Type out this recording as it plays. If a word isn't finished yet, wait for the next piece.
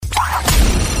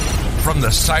From the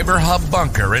Cyber Hub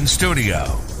bunker and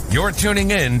studio, you're tuning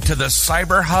in to the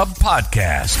Cyber Hub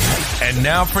podcast. And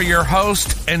now for your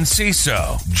host and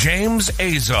CISO, James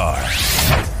Azar.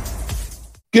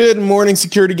 Good morning,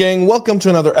 security gang. Welcome to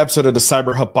another episode of the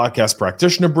Cyber Hub podcast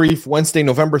practitioner brief, Wednesday,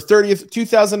 November 30th,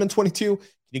 2022. Can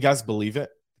you guys believe it?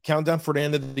 The countdown for the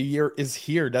end of the year is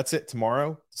here. That's it.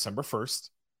 Tomorrow, December 1st.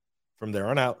 From there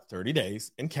on out, 30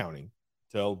 days and counting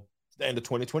till the end of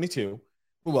 2022.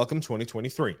 We welcome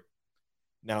 2023.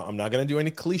 Now, I'm not going to do any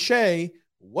cliche.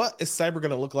 What is cyber going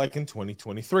to look like in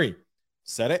 2023?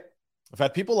 Said it. I've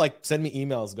had people send me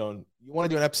emails going, you want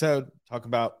to do an episode, talk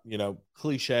about,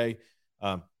 cliche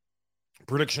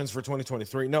predictions for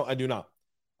 2023? No, I do not.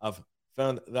 I've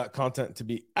found that content to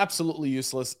be absolutely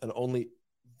useless and only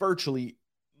virtually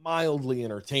mildly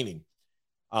entertaining.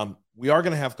 We are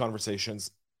going to have conversations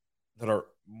that are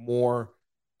more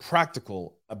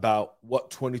practical about what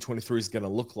 2023 is going to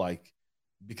look like,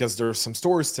 because there are some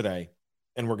stories today,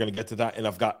 and we're going to get to that. And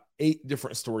I've got 8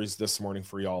 different stories this morning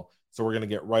for y'all. So we're going to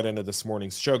get right into this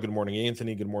morning's show. Good morning,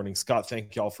 Anthony. Good morning, Scott.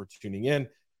 Thank y'all for tuning in.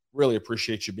 Really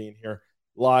appreciate you being here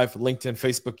live. LinkedIn,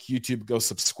 Facebook, YouTube. Go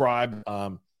subscribe.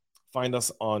 Find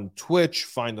us on Twitch.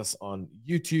 Find us on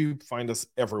YouTube. Find us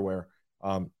everywhere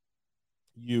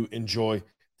you enjoy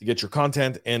to get your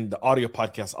content, and the audio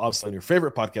podcast, obviously, on your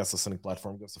favorite podcast listening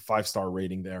platform. Give us a 5-star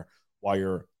rating there while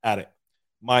you're at it.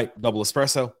 My double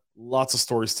espresso, lots of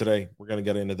stories today. We're going to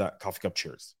get into that. Coffee cup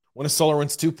cheers. When is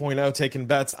SolarWinds 2.0 taking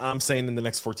bets? I'm saying in the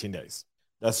next 14 days.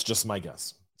 That's just my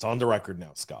guess. It's on the record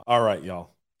now, Scott. All right,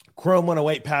 y'all. Chrome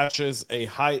 108 patches a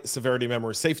high severity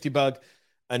memory safety bug.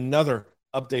 Another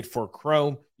update for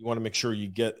Chrome. You want to make sure you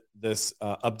get this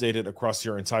updated across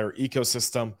your entire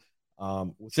ecosystem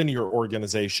within your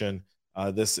organization.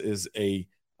 This is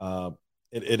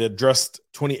it addressed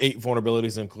 28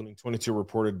 vulnerabilities, including 22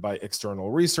 reported by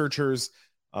external researchers.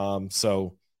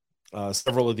 Several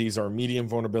of these are medium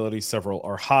vulnerabilities. Several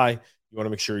are high. You want to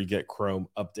make sure you get Chrome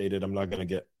updated. I'm not going to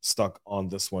get stuck on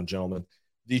this one, gentlemen.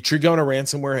 The Trigona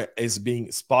ransomware is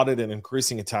being spotted in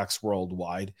increasing attacks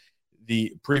worldwide.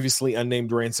 The previously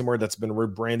unnamed ransomware that's been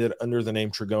rebranded under the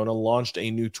name Trigona launched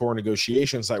a new Tor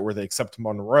negotiation site where they accept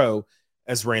Monroe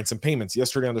as ransom payments.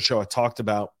 Yesterday on the show, I talked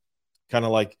about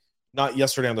not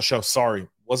yesterday on the show, sorry,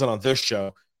 wasn't on this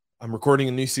show. I'm recording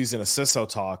a new season of CISO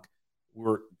Talk.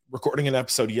 We're recording an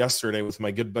episode yesterday with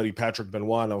my good buddy Patrick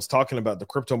Benoit, and I was talking about the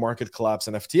crypto market collapse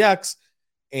in FTX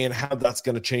and how that's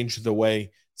going to change the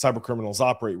way cyber criminals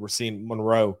operate. We're seeing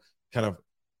Monroe kind of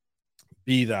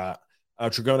be that.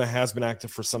 Trigona has been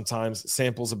active for some time.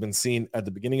 Samples have been seen at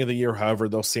the beginning of the year. However,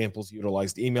 those samples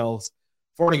utilized emails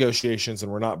for negotiations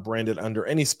and were not branded under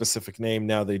any specific name.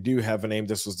 Now they do have a name.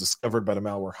 This was discovered by the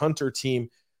Malware Hunter team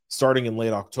starting in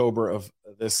late October of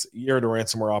this year. The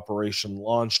ransomware operation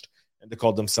launched, and they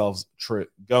called themselves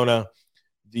Trigona.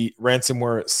 The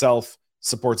ransomware itself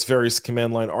supports various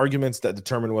command line arguments that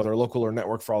determine whether local or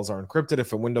network files are encrypted,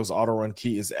 if a Windows auto run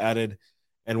key is added,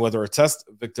 and whether a test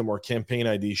victim or campaign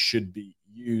ID should be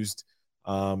used.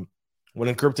 When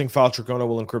encrypting file, Trigona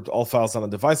will encrypt all files on a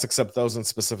device except those in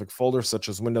specific folders, such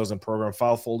as Windows and program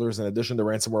file folders. In addition, the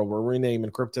ransomware will rename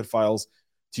encrypted files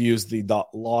to use the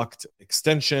 .locked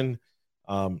extension.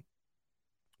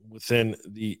 Within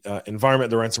the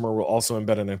environment, the ransomware will also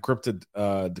embed an encrypted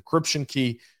decryption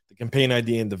key, the campaign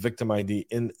ID, and the victim ID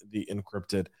in the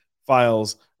encrypted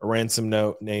files. A ransom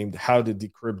note named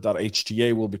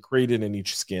howtodecrypt.hta will be created in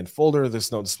each scanned folder.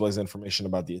 This note displays information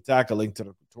about the attack, a link to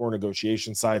the Tor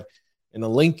negotiation site, and a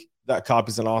link that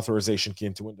copies an authorization key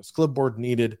into Windows Clipboard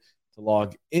needed to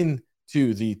log into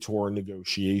the Tor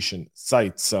negotiation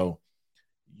site. So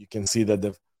you can see that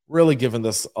they've really given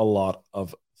this a lot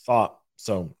of thought.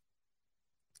 So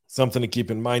something to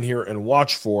keep in mind here and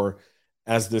watch for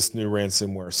as this new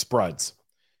ransomware spreads.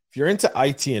 If you're into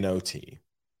IT and OT,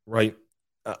 right,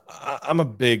 I'm a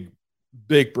big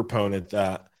proponent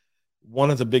that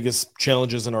one of the biggest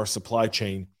challenges in our supply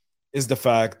chain is the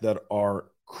fact that our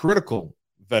critical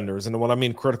vendors, and when I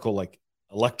mean critical, like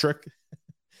electric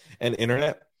and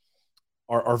internet,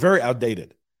 are very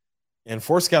outdated. And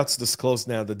Forescout's disclosed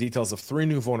now the details of 3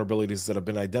 new vulnerabilities that have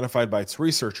been identified by its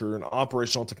researcher in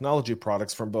operational technology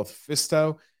products from both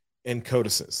Fisto and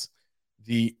Codisys.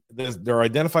 They're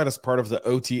identified as part of the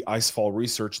OT Icefall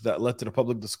research that led to the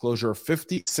public disclosure of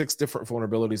 56 different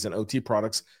vulnerabilities in OT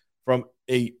products from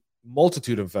a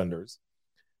multitude of vendors.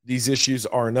 These issues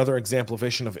are another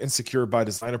exemplification of insecure by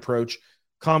design approach,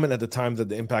 common at the time that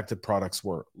the impacted products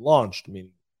were launched,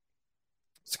 meaning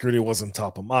security wasn't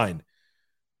top of mind.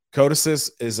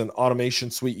 Codisys is an automation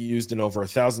suite used in over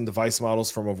 1,000 device models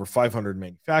from over 500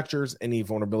 manufacturers. Any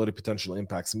vulnerability potentially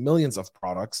impacts millions of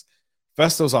products.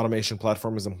 Festo's automation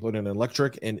platform is employed in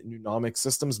electric and pneumatic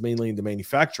systems, mainly in the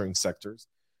manufacturing sectors.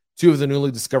 Two of the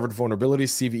newly discovered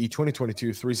vulnerabilities, CVE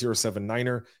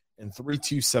 2022-3079er and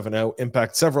 3270,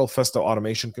 impact several Festo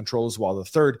automation controls, while the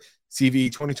third,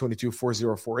 CVE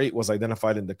 2022-4048, was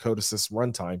identified in the code assist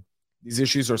runtime. These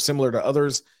issues are similar to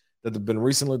others that have been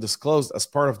recently disclosed as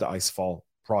part of the Icefall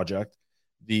project.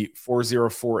 The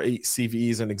 4048 CVE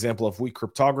is an example of weak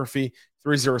cryptography.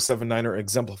 3079er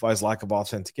exemplifies lack of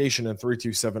authentication, and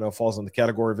 3270 falls in the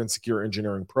category of insecure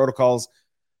engineering protocols.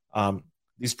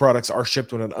 These products are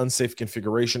shipped with an unsafe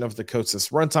configuration of the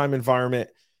CodeSys runtime environment,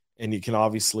 and you can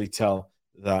obviously tell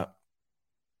that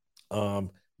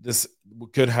this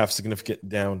could have significant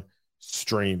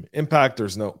downstream impact.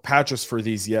 There's no patches for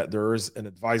these yet. There is an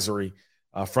advisory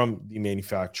from the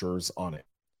manufacturers on it.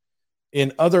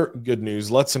 In other good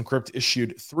news, Let's Encrypt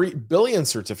issued 3 billion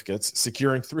certificates,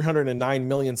 securing 309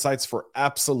 million sites for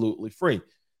absolutely free.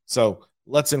 So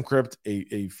Let's Encrypt,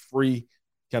 a free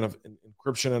kind of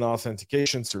encryption and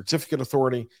authentication certificate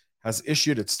authority, has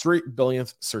issued its 3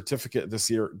 billionth certificate this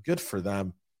year. Good for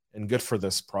them and good for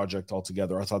this project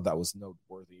altogether. I thought that was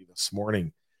noteworthy this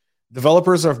morning.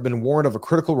 Developers have been warned of a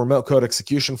critical remote code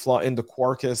execution flaw in the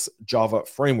Quarkus Java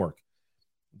framework.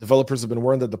 Developers have been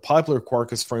warned that the popular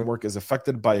Quarkus framework is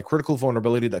affected by a critical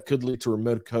vulnerability that could lead to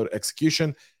remote code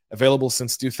execution. Available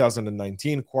since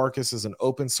 2019, Quarkus is an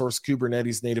open source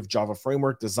Kubernetes native Java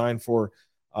framework designed for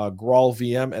Graal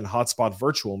VM and hotspot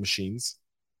virtual machines.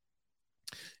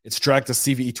 It's tracked as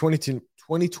CVE 2022-4116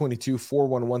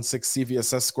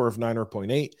 CVSS score of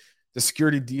 9.8. The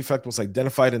security defect was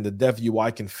identified in the dev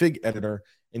UI config editor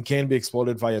and can be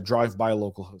exploited via drive-by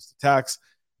localhost attacks.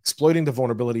 Exploiting the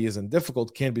vulnerability isn't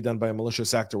difficult, can be done by a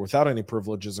malicious actor without any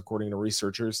privileges, according to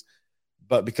researchers.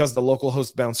 But because the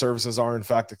localhost bound services are in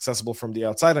fact accessible from the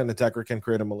outside, an attacker can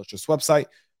create a malicious website,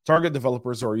 target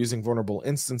developers who are using vulnerable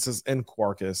instances in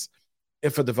Quarkus.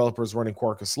 If a developer is running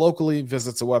Quarkus locally,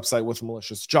 visits a website with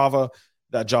malicious Java,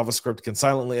 that JavaScript can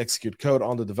silently execute code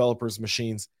on the developer's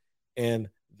machines, and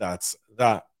that's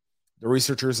that. The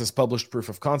researchers has published proof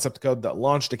of concept code that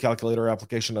launched a calculator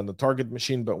application on the target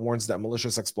machine, but warns that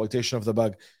malicious exploitation of the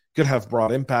bug could have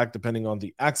broad impact depending on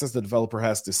the access the developer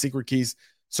has to secret keys,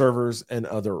 servers, and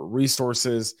other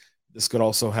resources. This could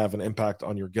also have an impact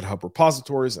on your GitHub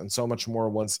repositories and so much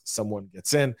more once someone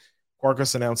gets in.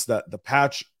 Quarkus announced that the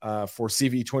patch for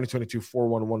CVE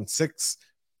 2022-4116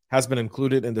 has been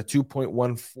included in the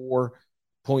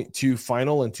 2.14.2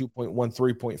 final and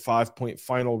 2.13.5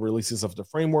 final releases of the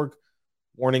framework,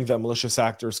 warning that malicious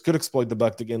actors could exploit the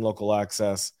bug to gain local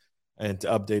access and to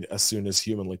update as soon as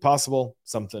humanly possible.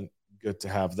 Something good to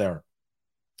have there.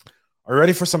 Are you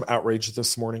ready for some outrage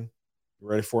this morning? You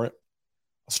ready for it?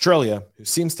 Australia, who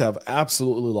seems to have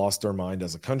absolutely lost their mind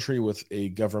as a country with a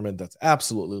government that's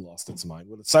absolutely lost its mind,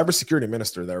 with a cybersecurity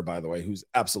minister there, by the way, who's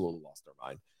absolutely lost their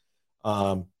mind,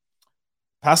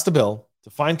 passed a bill to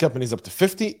fine companies up to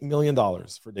 $50 million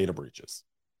for data breaches.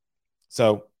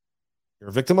 So you're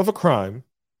a victim of a crime,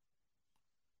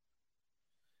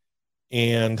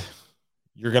 and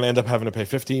you're going to end up having to pay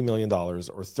 $50 million, or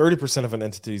 30% of an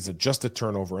entity's adjusted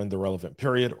turnover in the relevant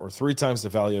period, or 3 times the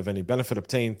value of any benefit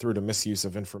obtained through the misuse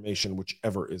of information,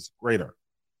 whichever is greater.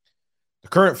 The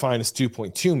current fine is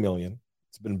 $2.2 million.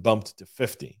 It's been bumped to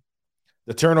 $50.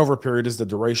 The turnover period is the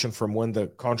duration from when the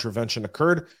contravention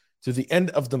occurred to the end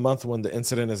of the month when the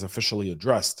incident is officially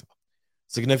addressed.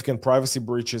 Significant privacy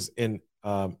breaches in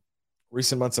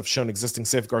recent months have shown existing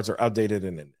safeguards are outdated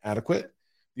and inadequate.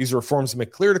 These reforms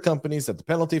make clear to companies that the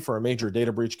penalty for a major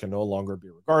data breach can no longer be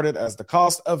regarded as the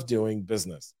cost of doing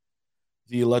business.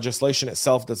 The legislation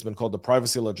itself, that's been called the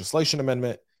Privacy Legislation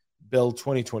Amendment, Bill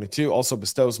 2022, also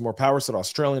bestows more powers to the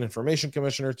Australian Information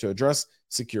Commissioner to address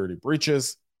security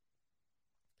breaches.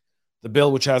 The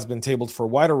bill, which has been tabled for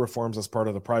wider reforms as part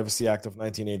of the Privacy Act of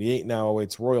 1988, now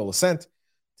awaits royal assent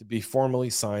to be formally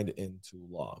signed into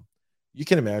law. You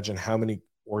can imagine how many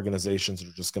organizations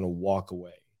are just going to walk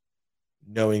away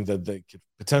knowing that they could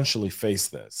potentially face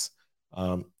this.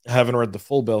 I haven't read the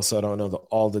full bill, so I don't know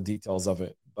all the details of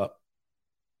it, but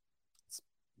let's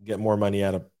get more money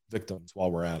out of victims while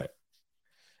we're at it.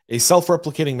 A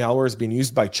self-replicating malware is being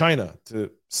used by Chinese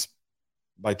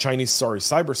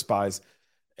cyber spies,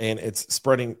 and it's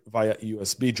spreading via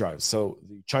USB drives. So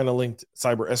the China-linked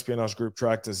cyber espionage group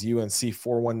tracked as UNC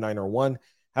 41901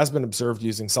 has been observed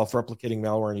using self-replicating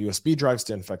malware and USB drives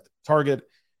to infect target,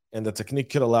 and the technique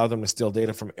could allow them to steal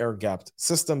data from air-gapped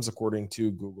systems, according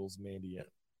to Google's media.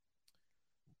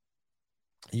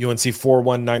 UNC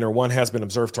 41901 has been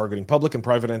observed targeting public and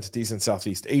private entities in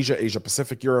Southeast Asia, Asia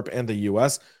Pacific, Europe, and the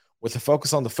US, with a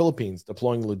focus on the Philippines,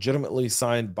 deploying legitimately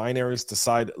signed binaries to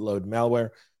side-load malware.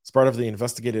 As part of the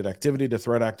investigated activity, the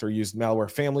threat actor used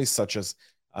malware families such as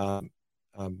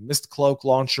Mist Cloak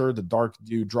Launcher, the Dark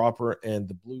Dew Dropper, and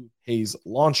the Blue Haze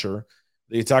Launcher.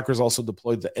 The attackers also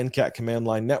deployed the NCAT command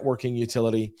line networking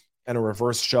utility and a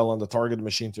reverse shell on the targeted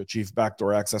machine to achieve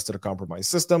backdoor access to the compromised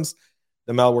systems.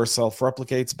 The malware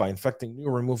self-replicates by infecting new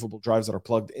removable drives that are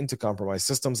plugged into compromised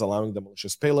systems, allowing the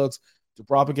malicious payloads to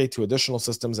propagate to additional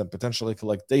systems and potentially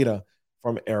collect data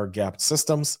from air-gapped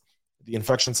systems. The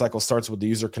infection cycle starts with the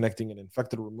user connecting an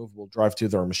infected removable drive to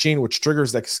their machine, which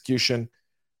triggers the execution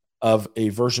of a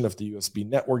version of the USB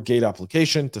network gate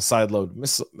application to sideload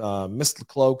Mist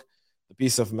Cloak. The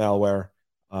piece of malware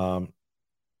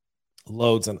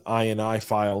loads an INI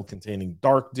file containing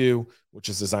Dark Dew, which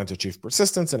is designed to achieve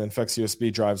persistence and infects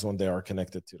USB drives when they are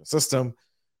connected to the system.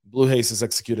 Blue Haze is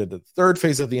executed. The third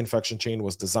phase of the infection chain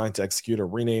was designed to execute a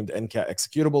renamed NCAT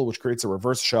executable, which creates a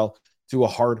reverse shell to a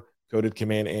hard-coded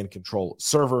command and control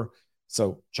server.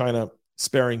 So China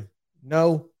sparing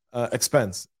no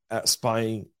expense at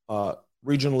spying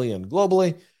regionally and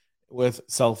globally with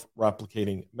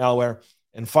self-replicating malware.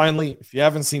 And finally, if you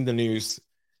haven't seen the news,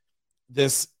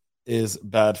 this is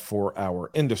bad for our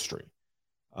industry.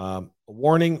 A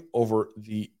warning over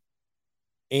the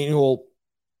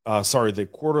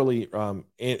quarterly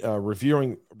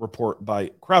reviewing report by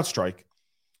CrowdStrike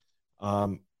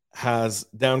has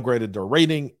downgraded their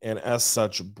rating and as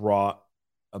such brought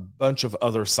a bunch of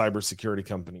other cybersecurity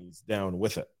companies down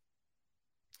with it.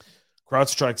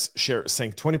 CrowdStrike's share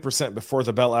sank 20% before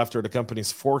the bell after the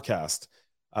company's forecast.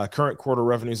 Current quarter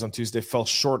revenues on Tuesday fell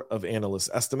short of analyst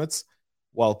estimates,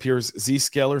 while peers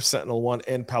Zscaler, SentinelOne,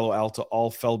 and Palo Alto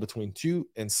all fell between 2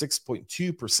 and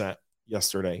 6.2%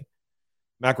 yesterday.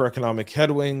 Macroeconomic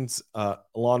headwinds,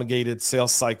 elongated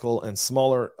sales cycle, and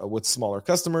smaller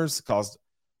customers caused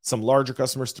some larger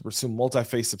customers to pursue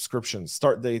multi-phase subscription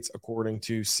start dates, according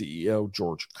to CEO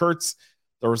George Kurtz.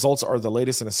 The results are the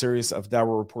latest in a series of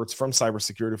dour reports from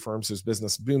cybersecurity firms whose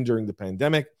business boomed during the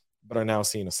pandemic, but are now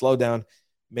seeing a slowdown,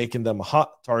 making them a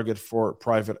hot target for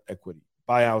private equity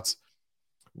buyouts.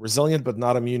 Resilient but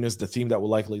not immune is the theme that will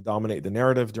likely dominate the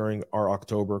narrative during our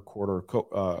October quarter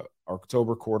cohort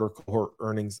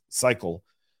earnings cycle.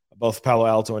 Both Palo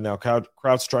Alto and now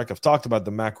CrowdStrike have talked about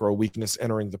the macro weakness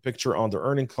entering the picture on their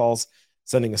earnings calls,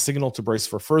 sending a signal to brace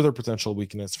for further potential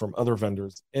weakness from other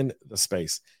vendors in the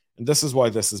space. And this is why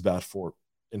this is bad for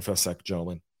InfoSec,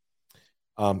 gentlemen.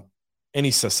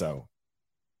 Any CISO,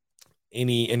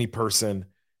 any person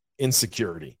in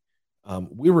security,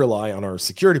 we rely on our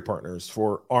security partners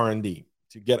for R&D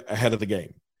to get ahead of the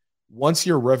game. Once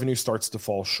your revenue starts to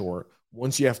fall short,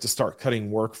 once you have to start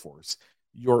cutting workforce,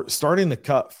 you're starting to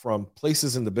cut from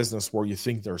places in the business where you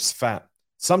think there's fat.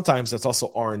 Sometimes that's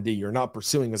also R&D. You're not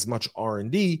pursuing as much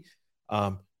R&D.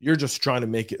 You're just trying to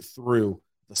make it through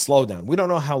the slowdown. We don't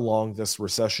know how long this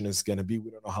recession is going to be.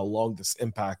 We don't know how long this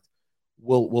impact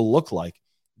will look like.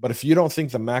 But if you don't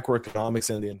think the macroeconomics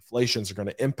and the inflations are going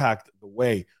to impact the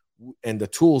way and the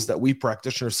tools that we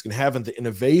practitioners can have and the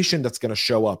innovation that's going to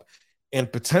show up,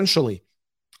 and potentially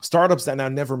startups that now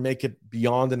never make it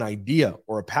beyond an idea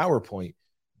or a PowerPoint,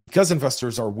 because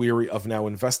investors are weary of now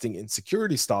investing in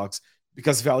security stocks,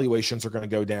 because valuations are going to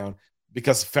go down,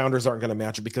 because founders aren't going to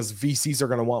match it, because VCs are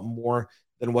going to want more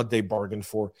than what they bargained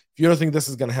for. If you don't think this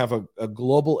is going to have a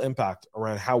global impact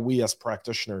around how we as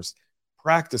practitioners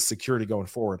practice security going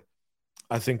forward,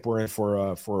 I think we're in for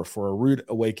a rude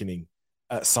awakening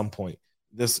at some point.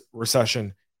 This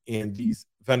recession and these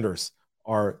vendors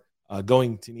are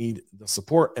going to need the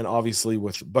support, and obviously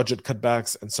with budget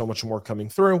cutbacks and so much more coming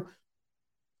through,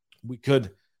 we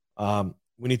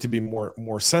need to be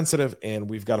more sensitive, and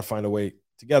we've got to find a way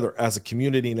together as a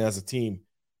community and as a team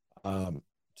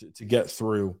to get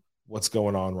through what's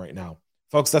going on right now.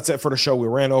 Folks, that's it for the show. We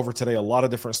ran over today a lot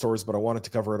of different stories, but I wanted to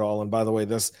cover it all. And by the way,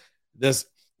 this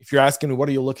if you're asking me, what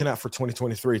are you looking at for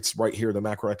 2023? It's right here, the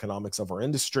macroeconomics of our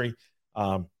industry.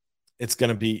 It's going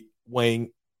to be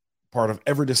weighing part of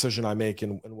every decision I make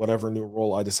in whatever new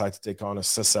role I decide to take on as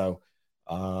CISO,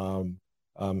 over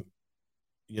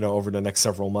the next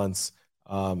several months,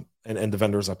 and the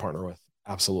vendors I partner with.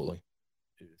 Absolutely.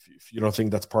 If you don't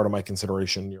think that's part of my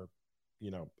consideration,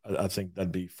 I think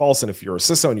that'd be false. And if you're a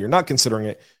CISO and you're not considering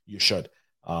it, you should.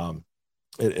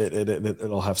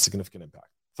 It'll have significant impact.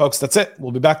 Folks, that's it.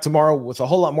 We'll be back tomorrow with a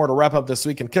whole lot more to wrap up this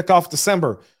week and kick off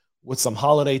December with some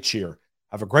holiday cheer.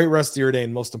 Have a great rest of your day,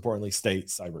 and most importantly, stay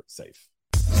cyber safe.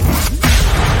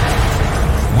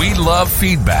 We love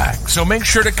feedback, so make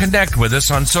sure to connect with us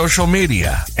on social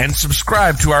media and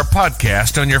subscribe to our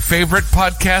podcast on your favorite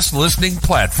podcast listening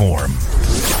platform.